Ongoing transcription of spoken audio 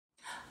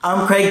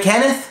I'm Craig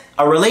Kenneth,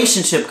 a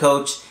relationship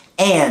coach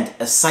and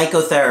a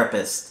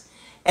psychotherapist.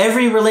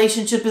 Every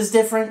relationship is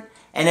different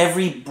and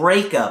every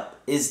breakup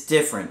is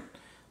different.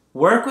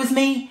 Work with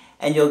me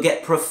and you'll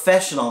get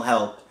professional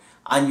help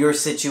on your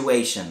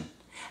situation.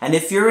 And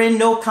if you're in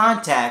no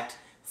contact,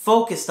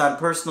 focused on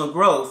personal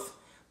growth,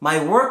 my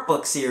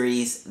workbook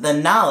series, The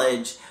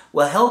Knowledge,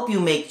 will help you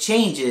make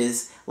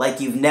changes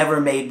like you've never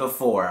made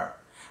before.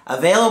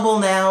 Available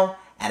now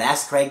at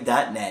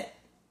AskCraig.net.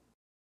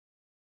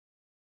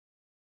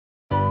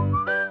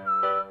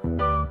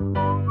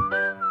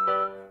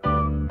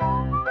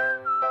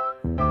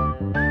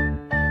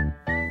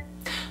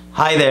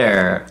 Hi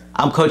there,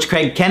 I'm Coach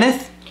Craig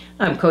Kenneth.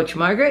 I'm Coach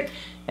Margaret.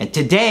 And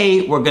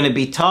today we're going to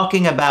be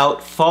talking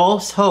about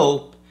false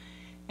hope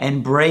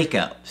and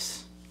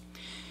breakups.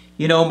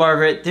 You know,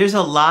 Margaret, there's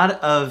a lot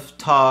of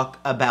talk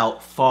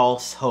about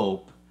false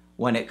hope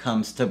when it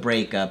comes to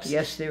breakups.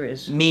 Yes, there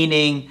is.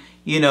 Meaning,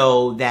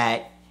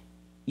 that,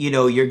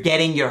 you're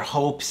getting your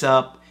hopes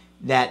up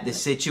that the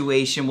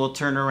situation will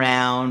turn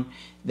around,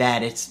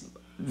 that it's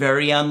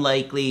very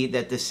unlikely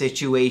that the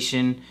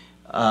situation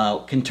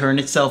can turn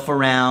itself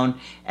around,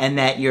 and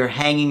that you're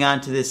hanging on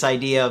to this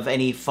idea of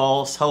any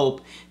false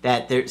hope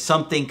that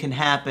something can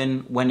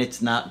happen when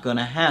it's not going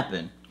to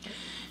happen.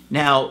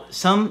 Now,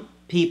 some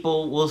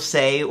people will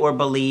say or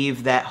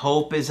believe that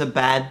hope is a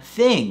bad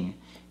thing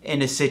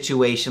in a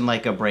situation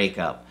like a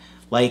breakup.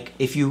 Like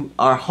if you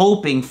are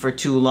hoping for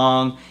too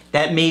long,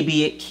 that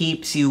maybe it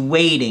keeps you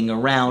waiting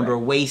around or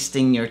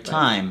wasting your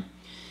time.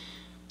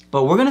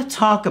 But we're going to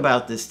talk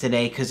about this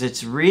today because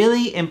it's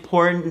really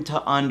important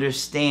to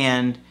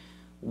understand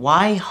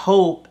why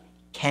hope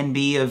can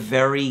be a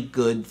very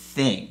good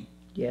thing.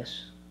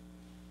 Yes.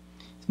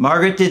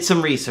 Margaret did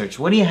some research.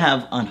 What do you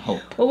have on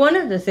hope? Well, one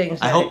of the things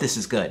I hope this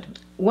is good.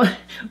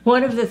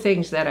 One of the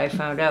things that I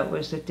found out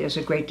was that there's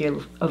a great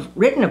deal of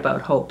written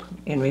about hope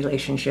in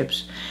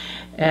relationships.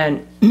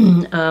 And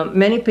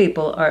many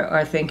people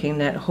are thinking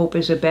that hope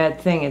is a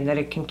bad thing and that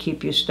it can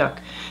keep you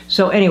stuck.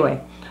 So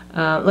anyway,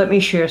 let me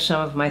share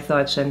some of my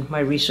thoughts and my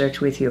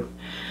research with you.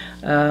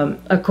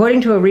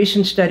 According to a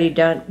recent study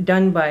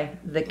done by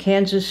the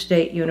Kansas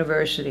State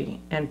University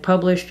and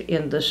published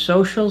in the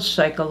Social,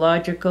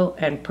 Psychological,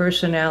 and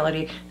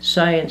Personality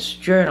Science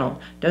Journal,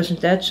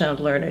 doesn't that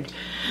sound learned?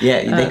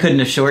 Yeah, they couldn't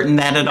have shortened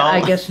that at all?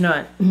 I guess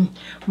not.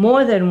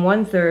 More than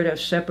 1/3 of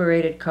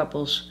separated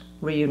couples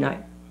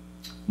reunite.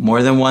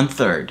 More than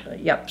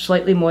 1/3? Yep,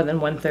 slightly more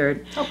than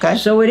 1/3. Okay.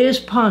 So it is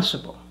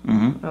possible,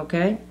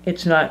 okay?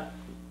 It's not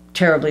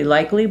terribly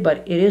likely,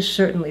 but it is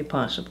certainly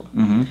possible.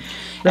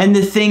 And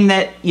the thing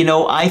that,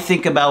 I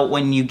think about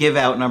when you give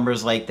out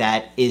numbers like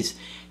that is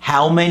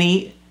how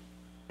many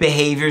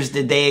behaviors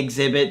did they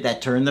exhibit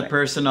that turned the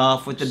person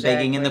off with the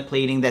begging and the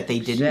pleading, that they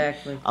didn't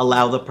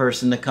allow the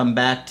person to come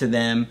back to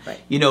them.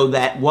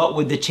 That what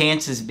would the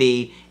chances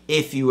be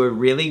if you were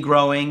really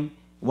growing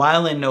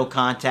while in no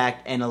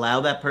contact and allow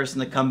that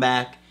person to come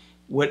back?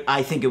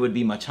 I think it would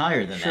be much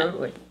higher than that. Sure it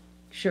would.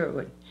 Sure it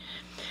would.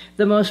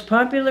 The most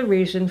popular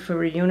reason for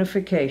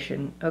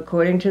reunification,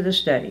 according to the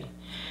study,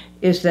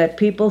 is that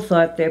people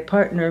thought their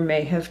partner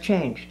may have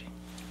changed.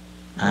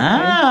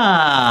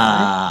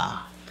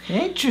 Ah,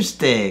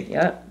 interesting.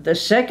 Yeah. The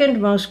second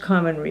most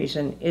common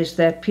reason is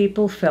that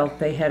people felt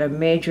they had a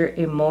major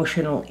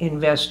emotional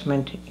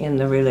investment in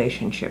the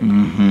relationship.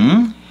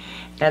 And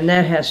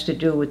that has to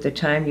do with the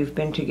time you've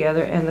been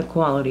together and the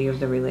quality of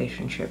the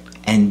relationship.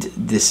 And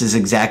this is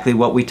exactly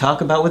what we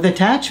talk about with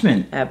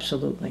attachment.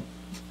 Absolutely.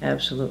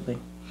 Absolutely.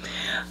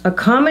 A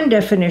common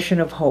definition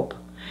of hope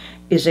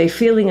is a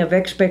feeling of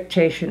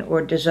expectation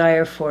or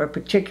desire for a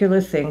particular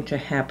thing to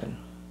happen.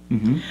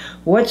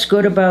 What's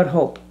good about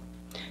hope?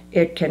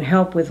 It can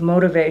help with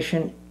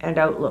motivation and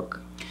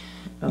outlook.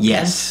 Okay?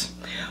 Yes.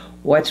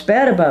 What's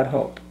bad about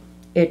hope?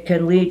 It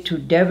can lead to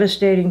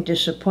devastating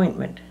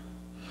disappointment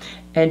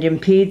and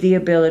impede the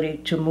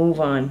ability to move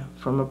on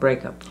from a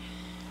breakup.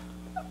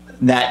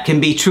 That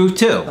can be true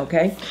too.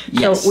 Okay?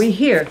 Yes. So we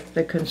hear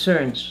the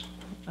concerns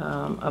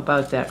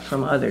about that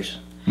from others.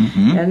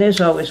 And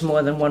there's always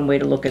more than one way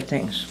to look at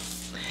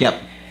things.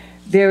 Yep.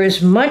 There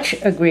is much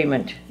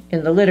agreement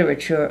in the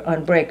literature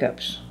on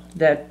breakups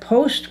that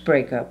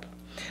post-breakup,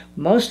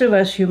 most of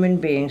us human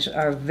beings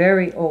are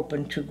very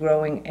open to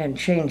growing and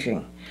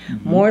changing,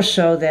 more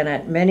so than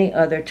at many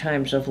other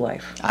times of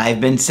life.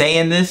 I've been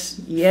saying this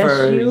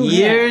for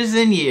years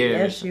and years.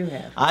 Yes, you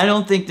have. I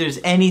don't think there's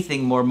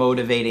anything more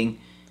motivating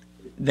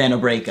than a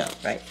breakup.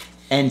 Right.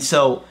 And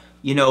so,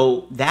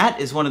 that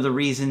is one of the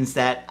reasons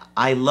that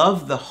I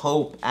love the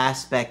hope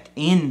aspect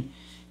in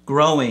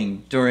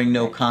growing during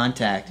no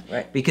contact.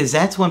 Right. Because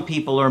that's when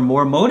people are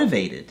more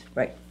motivated.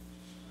 Right.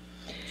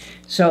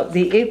 So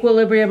the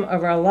equilibrium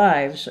of our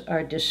lives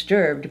are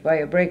disturbed by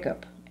a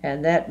breakup,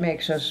 and that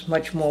makes us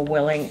much more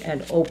willing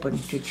and open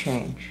to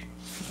change.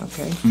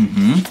 Okay?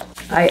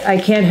 I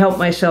can't help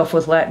myself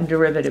with Latin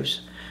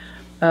derivatives.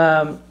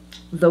 The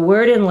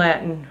word in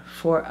Latin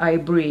for I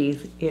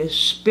breathe is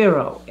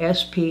spiro,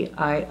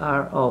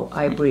 S-P-I-R-O,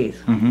 I breathe.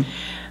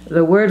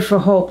 The word for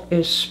hope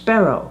is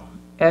sparrow,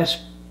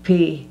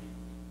 S-P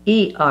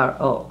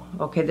E-R-O.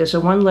 Okay, there's a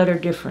one-letter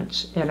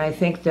difference, and I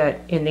think that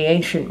in the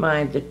ancient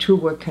mind, the two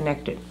were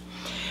connected.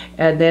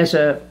 And there's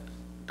a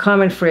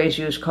common phrase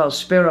used called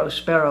spero,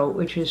 spero,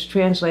 which is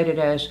translated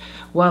as,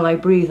 while I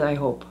breathe, I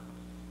hope.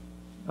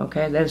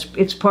 Okay,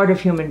 it's part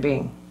of human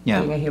being,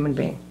 being a human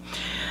being.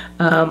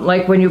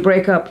 Like when you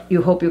break up,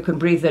 you hope you can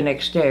breathe the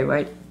next day,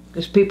 right?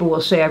 Because people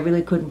will say, I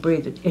really couldn't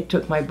breathe. It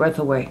took my breath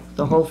away.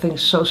 The whole thing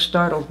so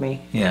startled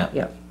me. Yeah.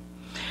 Yeah.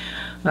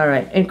 All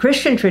right. In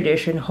Christian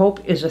tradition, hope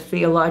is a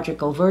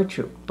theological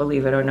virtue,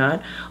 believe it or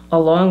not,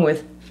 along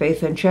with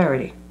faith and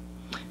charity.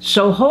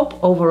 So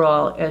hope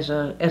overall as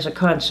a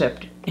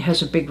concept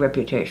has a big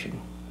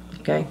reputation.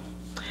 Okay?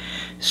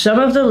 Some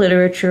of the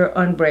literature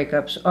on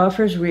breakups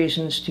offers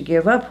reasons to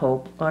give up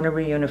hope on a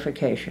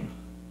reunification.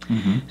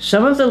 Mm-hmm.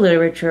 Some of the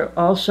literature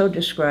also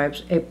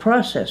describes a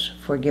process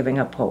for giving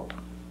up hope.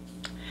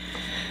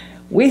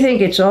 We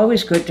think it's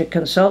always good to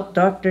consult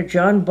Dr.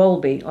 John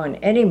Bowlby on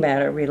any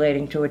matter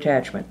relating to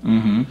attachment.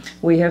 Mm-hmm.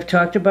 We have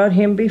talked about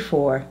him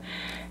before,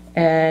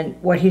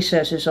 and what he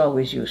says is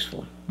always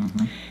useful.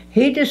 Mm-hmm.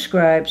 He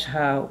describes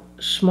how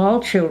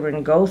small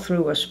children go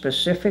through a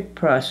specific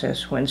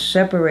process when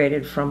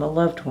separated from a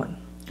loved one.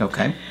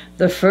 Okay.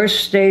 The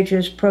first stage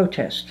is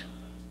protest.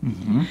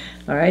 Mm-hmm.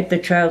 All right, the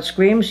child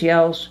screams,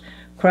 yells,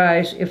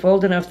 cries. If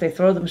old enough, they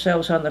throw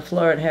themselves on the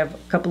floor and have a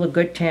couple of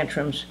good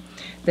tantrums.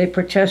 They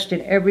protest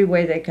in every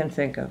way they can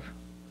think of.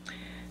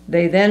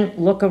 They then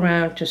look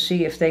around to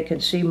see if they can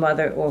see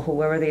mother or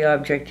whoever the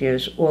object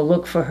is, or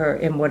look for her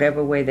in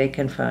whatever way they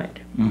can find.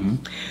 Mm-hmm.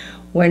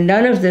 When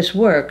none of this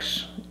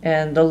works,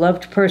 and the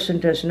loved person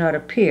does not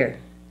appear,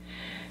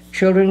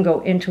 children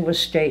go into a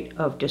state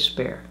of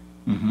despair.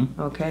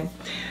 Mm-hmm. Okay?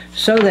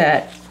 So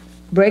that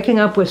breaking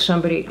up with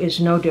somebody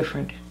is no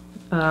different.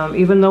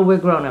 Even though we're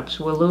grown-ups,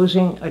 we're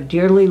losing a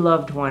dearly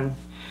loved one.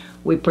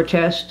 We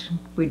protest.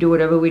 We do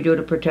whatever we do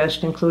to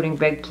protest, including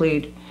beg,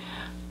 plead.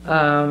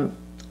 And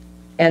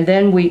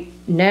then we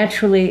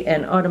naturally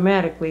and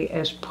automatically,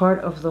 as part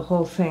of the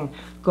whole thing,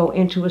 go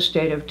into a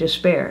state of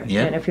despair.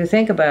 Yep. And if you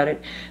think about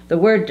it, the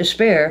word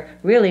despair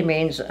really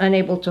means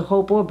unable to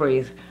hope or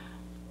breathe.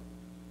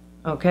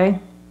 Okay?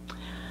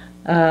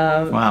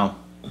 Wow.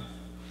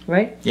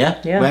 Right?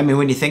 Yeah. Well, I mean,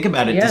 when you think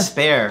about it,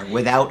 despair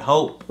without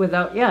hope.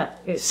 Without,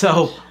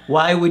 so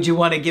why would you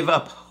want to give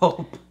up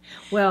hope?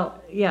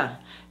 Well, yeah.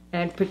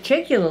 And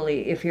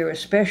particularly if you're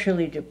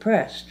especially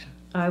depressed,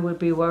 I would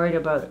be worried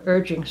about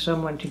urging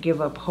someone to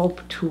give up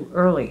hope too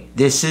early.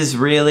 This is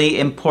really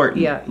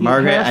important. Yeah,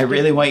 Margaret, I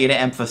really want you to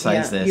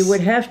emphasize this. You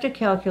would have to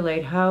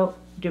calculate how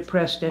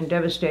depressed and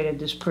devastated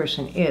this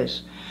person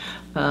is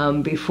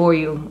before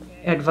you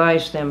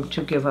advise them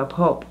to give up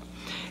hope.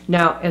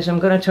 Now, as I'm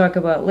going to talk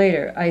about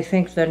later, I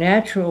think the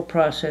natural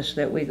process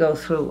that we go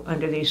through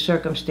under these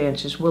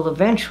circumstances will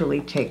eventually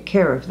take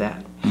care of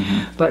that.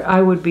 Mm-hmm. But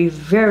I would be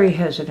very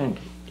hesitant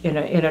in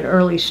an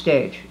early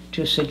stage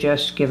to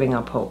suggest giving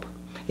up hope.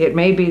 It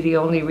may be the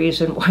only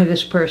reason why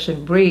this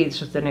person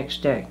breathes the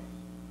next day.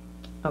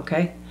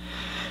 Okay?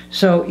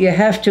 So you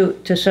have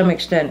to some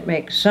extent,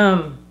 make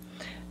some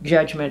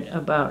judgment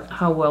about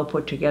how well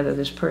put together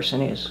this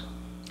person is.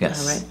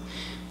 Yes. All right?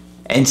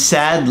 And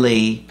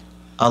sadly,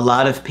 a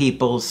lot of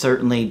people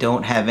certainly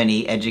don't have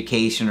any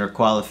education or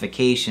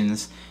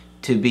qualifications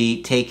to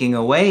be taking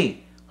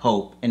away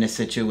hope in a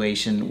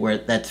situation where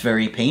that's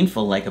very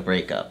painful, like a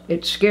breakup.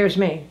 It scares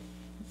me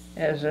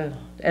as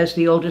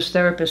the oldest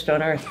therapist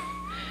on earth.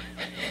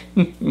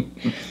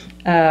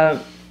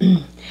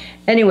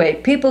 Anyway,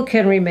 people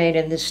can remain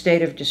in this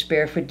state of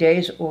despair for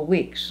days or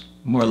weeks.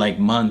 More like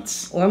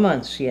months. Or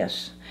months,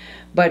 yes.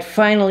 But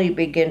finally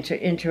begin to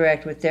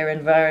interact with their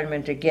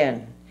environment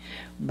again,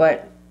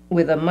 but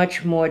with a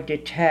much more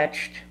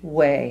detached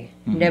way,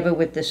 never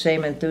with the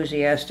same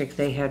enthusiastic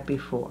they had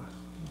before.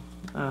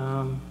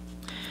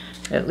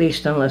 At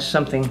least unless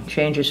something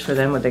changes for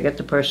them, or they get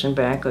the person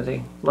back, or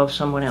they love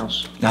someone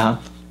else.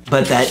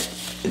 But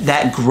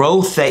that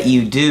growth that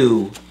you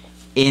do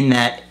in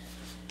that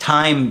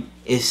time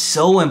is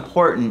so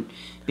important,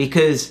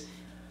 because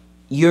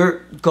you're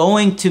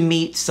going to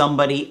meet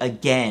somebody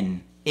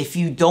again if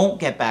you don't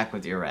get back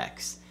with your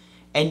ex.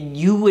 And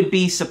you would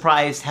be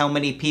surprised how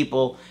many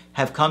people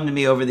have come to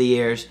me over the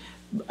years.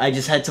 I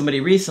just had somebody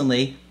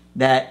recently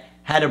that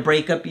had a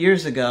breakup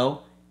years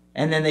ago,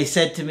 and then they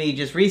said to me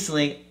just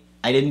recently,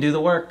 I didn't do the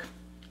work.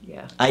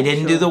 Yeah, I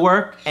didn't do the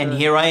work, and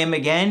here I am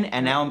again,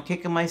 and now I'm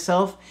kicking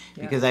myself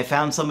because I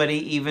found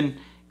somebody even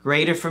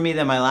greater for me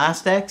than my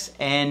last ex,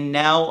 and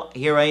now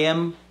here I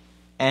am,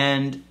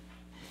 and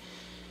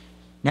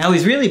now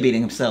he's really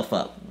beating himself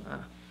up.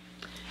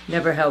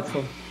 Never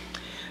helpful.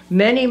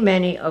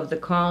 Many of the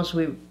calls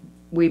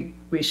we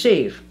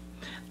receive,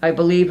 I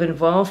believe,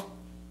 involve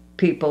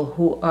people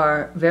who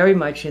are very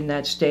much in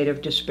that state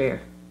of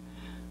despair.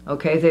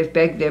 Okay, they've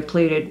begged, they've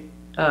pleaded,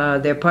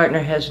 their partner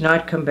has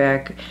not come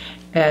back,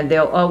 and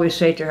they'll always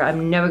say to her,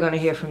 I'm never going to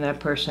hear from that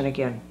person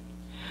again.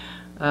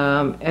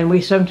 And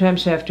we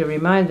sometimes have to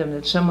remind them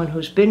that someone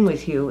who's been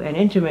with you and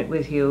intimate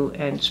with you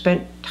and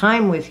spent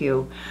time with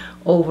you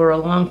over a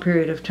long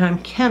period of time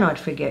cannot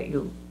forget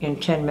you in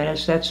 10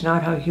 minutes. That's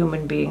not how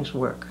human beings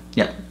work.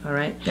 Yep. All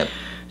right? Yep.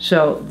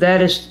 So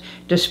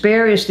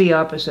despair is the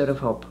opposite of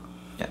hope.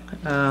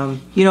 Yeah.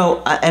 You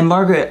know, and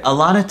Margaret, a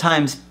lot of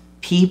times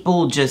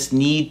people just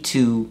need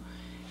to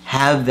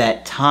have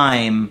that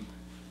time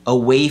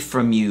away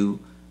from you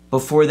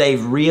before they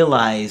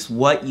realize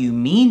what you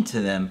mean to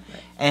them.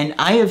 Right. And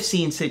I have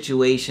seen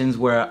situations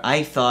where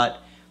I thought,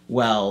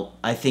 well,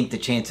 I think the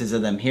chances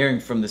of them hearing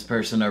from this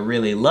person are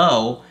really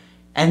low,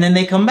 and then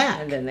they come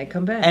back. And then they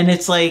come back. And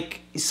it's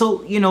like,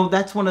 so, you know,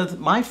 that's one of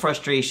my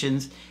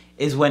frustrations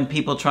is when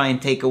people try and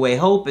take away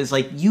hope, is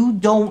like, you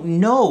don't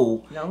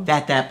know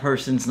that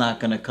person's not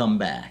going to come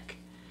back.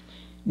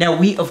 Now,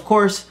 we, of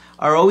course,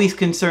 are always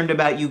concerned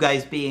about you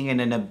guys being in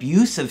an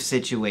abusive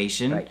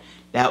situation, right,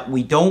 that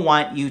we don't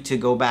want you to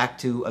go back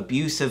to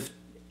abusive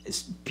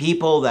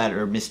people that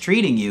are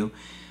mistreating you.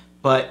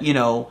 But, you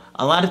know,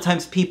 a lot of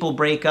times people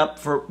break up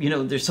for, you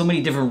know, there's so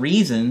many different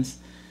reasons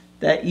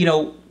that, you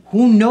know,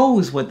 who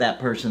knows what that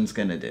person's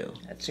going to do.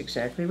 That's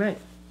exactly right.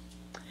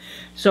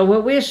 So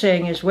what we're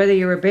saying is, whether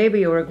you're a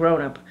baby or a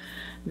grown-up,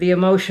 the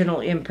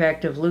emotional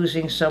impact of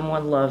losing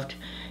someone loved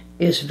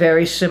is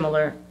very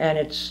similar, and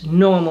it's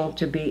normal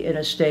to be in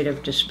a state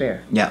of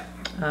despair. Yeah.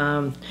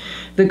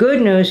 The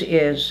good news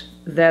is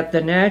that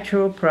the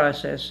natural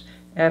process,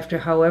 after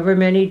however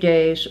many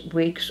days,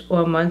 weeks,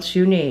 or months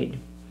you need,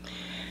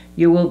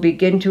 you will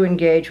begin to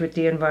engage with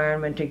the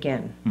environment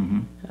again.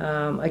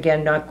 Mm-hmm.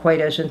 Again, not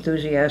quite as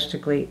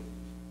enthusiastically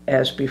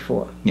as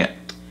before. Yeah.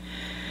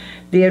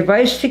 The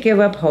advice to give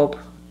up hope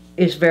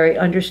is very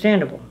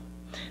understandable.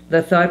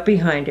 The thought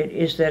behind it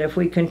is that if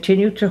we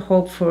continue to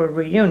hope for a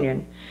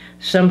reunion,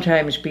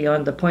 sometimes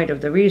beyond the point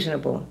of the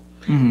reasonable,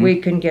 mm-hmm, we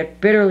can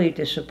get bitterly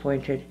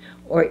disappointed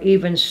or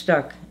even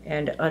stuck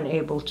and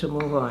unable to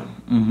move on.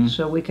 Mm-hmm.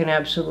 So we can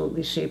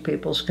absolutely see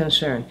people's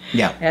concern.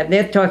 Yeah. And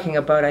they're talking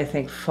about, I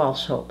think,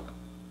 false hope.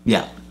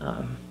 Yeah.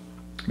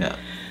 Yeah.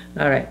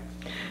 All right.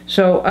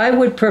 So I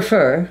would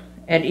prefer,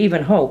 and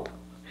even hope,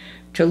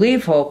 to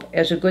leave hope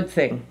as a good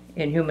thing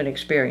in human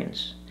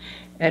experience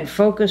and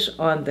focus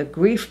on the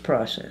grief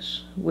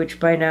process, which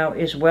by now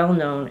is well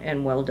known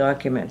and well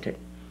documented.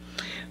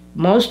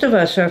 Most of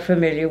us are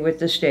familiar with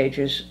the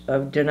stages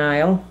of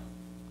denial,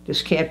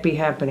 this can't be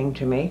happening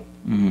to me,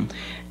 mm-hmm,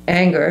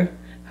 anger,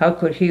 how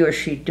could he or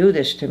she do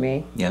this to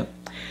me? Yep.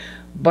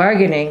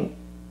 Bargaining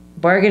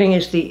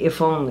is the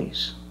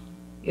if-onlys.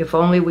 If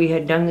only we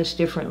had done this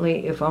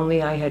differently, if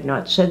only I had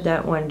not said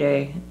that one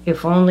day,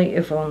 if only,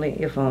 if only,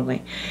 if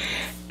only.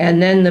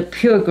 And then the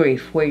pure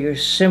grief, where you're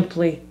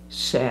simply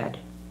sad,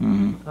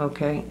 mm-hmm,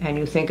 okay? And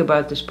you think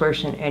about this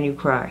person and you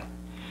cry.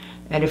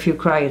 And if you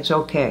cry, it's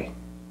okay.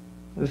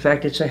 In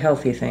fact, it's a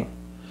healthy thing.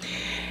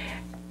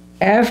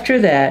 After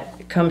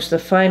that comes the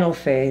final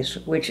phase,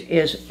 which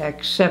is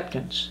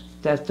acceptance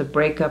that the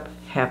breakup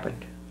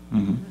happened.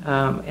 Mm-hmm.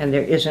 And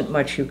there isn't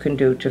much you can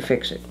do to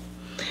fix it.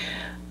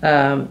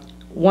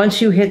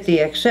 Once you hit the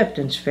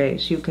acceptance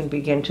phase, you can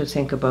begin to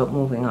think about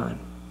moving on.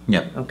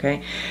 Yep.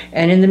 Okay?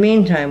 And in the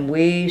meantime,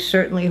 we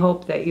certainly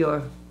hope that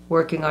you're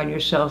working on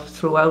yourself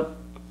throughout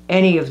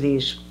any of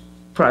these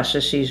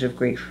processes of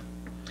grief.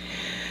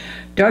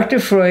 Dr.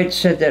 Freud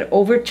said that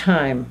over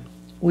time,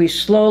 we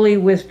slowly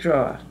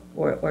withdraw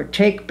or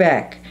take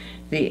back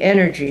the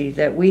energy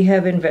that we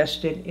have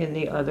invested in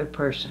the other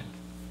person.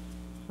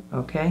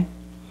 Okay?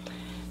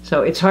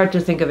 So it's hard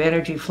to think of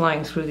energy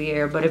flying through the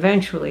air, but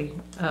eventually,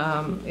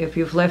 if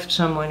you've left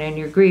someone and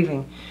you're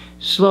grieving,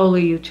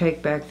 slowly you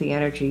take back the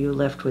energy you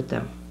left with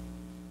them.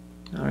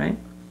 All right?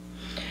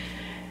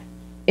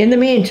 In the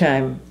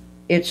meantime,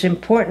 it's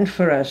important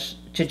for us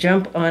to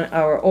jump on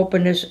our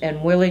openness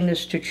and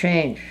willingness to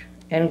change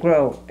and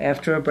grow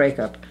after a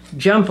breakup.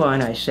 Jump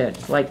on, I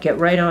said, like get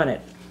right on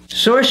it.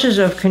 Sources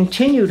of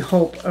continued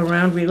hope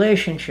around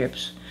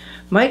relationships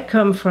might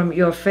come from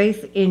your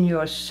faith in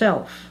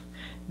yourself,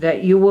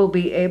 that you will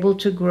be able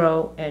to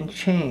grow and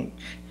change.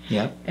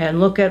 Yep. And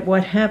look at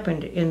what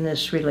happened in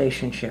this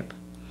relationship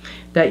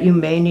that you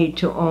may need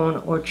to own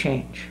or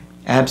change.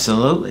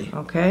 Absolutely.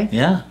 Okay?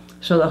 Yeah.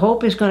 So the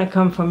hope is going to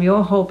come from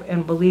your hope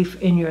and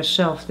belief in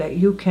yourself that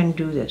you can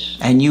do this.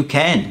 And you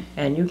can.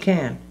 And you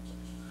can.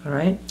 All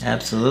right?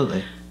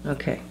 Absolutely.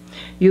 Okay.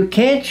 You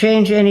can't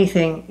change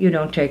anything you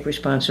don't take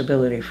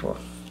responsibility for.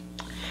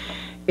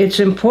 It's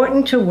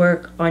important to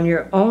work on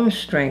your own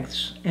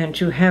strengths and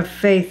to have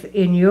faith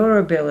in your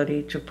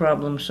ability to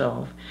problem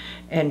solve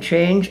and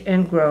change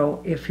and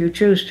grow if you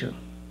choose to.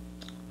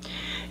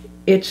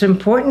 It's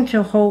important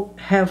to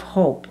have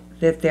hope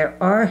that there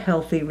are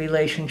healthy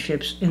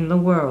relationships in the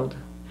world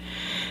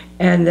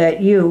and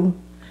that you,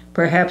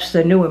 perhaps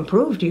the new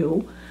improved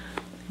you,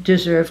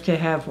 deserve to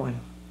have one.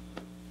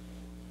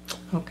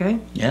 Okay?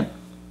 Yep.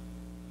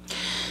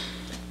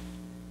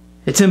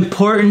 It's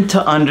important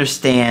to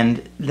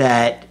understand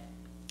that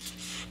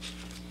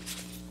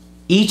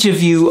each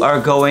of you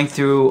are going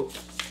through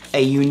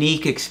a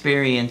unique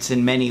experience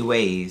in many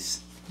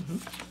ways.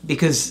 Mm-hmm.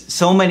 because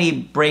so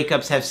many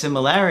breakups have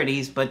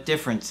similarities but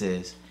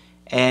differences,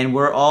 and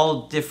we're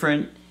all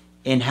different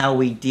in how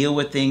we deal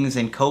with things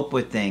and cope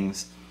with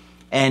things.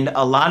 And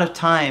a lot of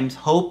times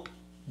hope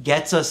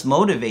gets us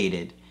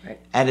motivated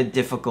at a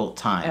difficult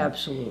time.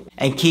 Absolutely.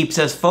 And keeps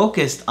us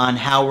focused on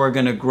how we're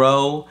going to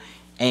grow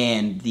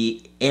and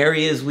the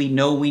areas we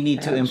know we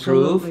need to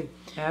improve.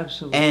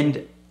 Absolutely.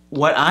 And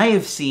what I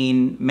have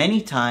seen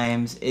many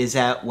times is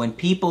that when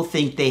people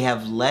think they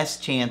have less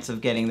chance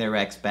of getting their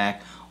ex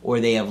back, or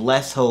they have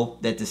less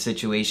hope that the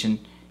situation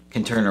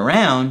can turn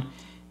around,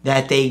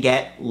 that they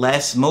get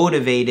less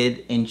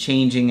motivated in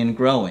changing and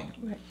growing.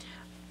 Right.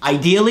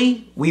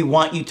 Ideally, we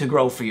want you to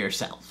grow for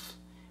yourself.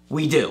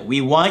 We do. We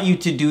want you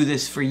to do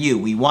this for you.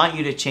 We want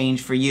you to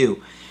change for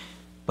you.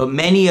 But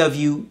many of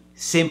you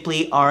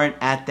simply aren't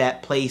at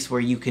that place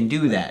where you can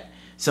do that.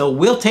 So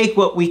we'll take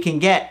what we can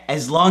get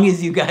as long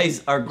as you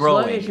guys are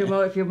growing. As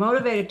long as if you're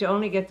motivated to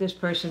only get this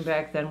person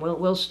back, then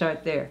we'll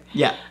start there.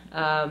 Yeah.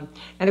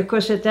 And of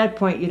course, at that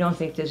point, you don't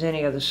think there's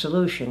any other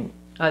solution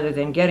other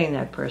than getting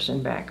that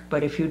person back.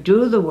 But if you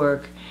do the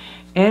work,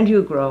 and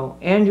you grow,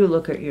 and you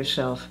look at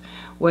yourself,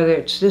 whether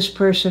it's this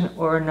person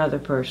or another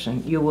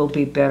person, you will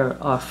be better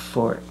off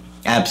for it.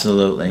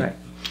 Absolutely. Right.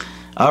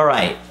 All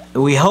right.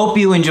 We hope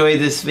you enjoyed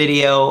this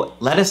video.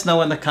 Let us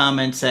know in the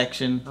comment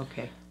section.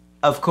 Okay.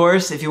 Of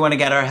course, if you want to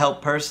get our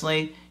help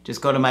personally,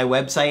 just go to my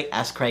website,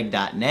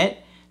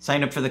 askcraig.net.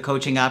 Sign up for the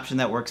coaching option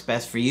that works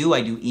best for you.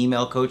 I do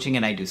email coaching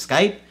and I do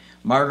Skype.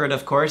 Margaret,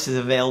 of course, is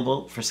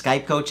available for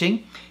Skype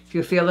coaching. If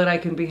you feel that I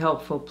can be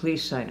helpful,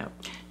 please sign up.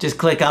 Just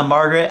click on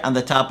Margaret on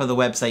the top of the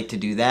website to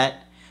do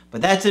that.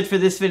 But that's it for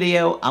this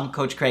video. I'm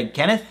Coach Craig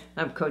Kenneth.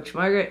 I'm Coach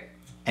Margaret.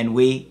 And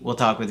we will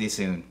talk with you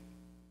soon.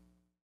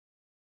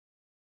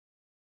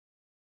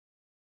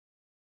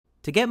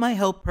 To get my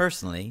help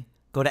personally,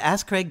 go to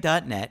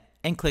askcraig.net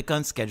and click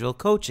on Schedule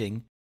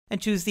Coaching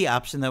and choose the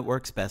option that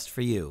works best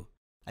for you.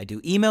 I do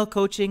email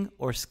coaching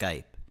or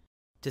Skype.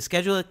 To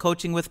schedule a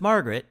coaching with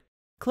Margaret,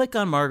 click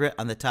on Margaret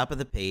on the top of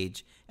the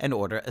page and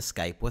order a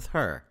Skype with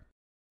her.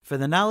 For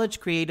the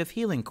Knowledge Creative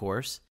Healing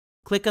course,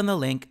 click on the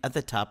link at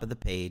the top of the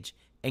page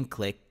and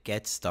click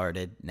Get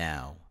Started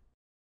Now.